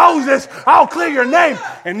 Moses, I'll clear your name.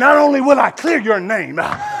 And not only will I clear your name,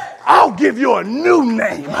 I'll give you a new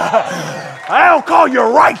name. I'll call you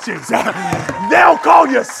righteous. They'll call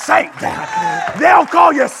you saint. They'll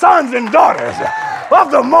call you sons and daughters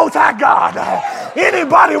of the Most High God.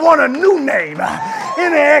 Anybody want a new name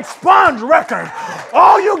in an expunged record?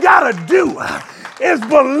 All you got to do is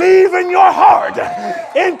believe in your heart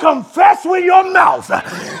and confess with your mouth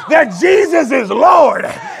that Jesus is Lord,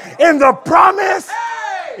 and the promise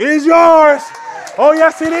is yours. Oh,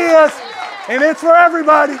 yes, it is. And it's for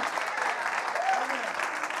everybody.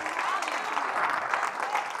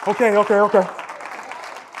 Okay.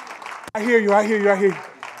 I hear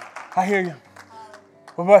you.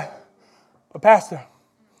 But Pastor,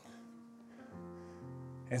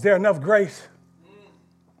 is there enough grace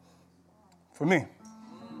for me?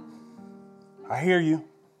 I hear you,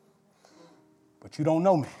 but you don't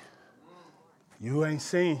know me. You ain't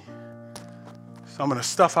seen some of the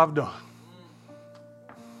stuff I've done.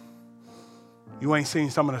 You ain't seen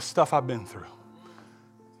some of the stuff I've been through.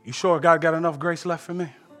 You sure God got enough grace left for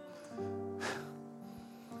me?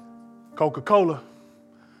 Coca-Cola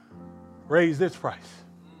raised its price,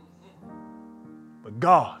 but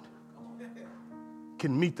God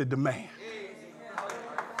can meet the demand.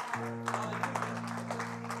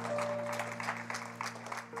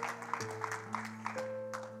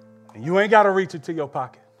 And you ain't got to reach into your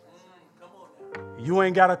pocket. You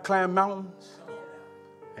ain't got to climb mountains,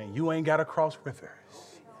 and you ain't got to cross rivers.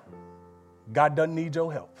 God doesn't need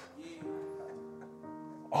your help.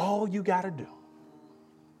 All you got to do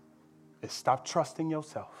is stop trusting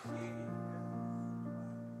yourself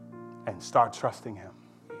and start trusting him.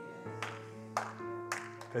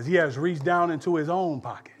 Because he has reached down into his own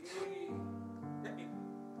pockets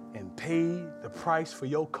and paid the price for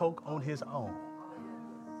your Coke on his own.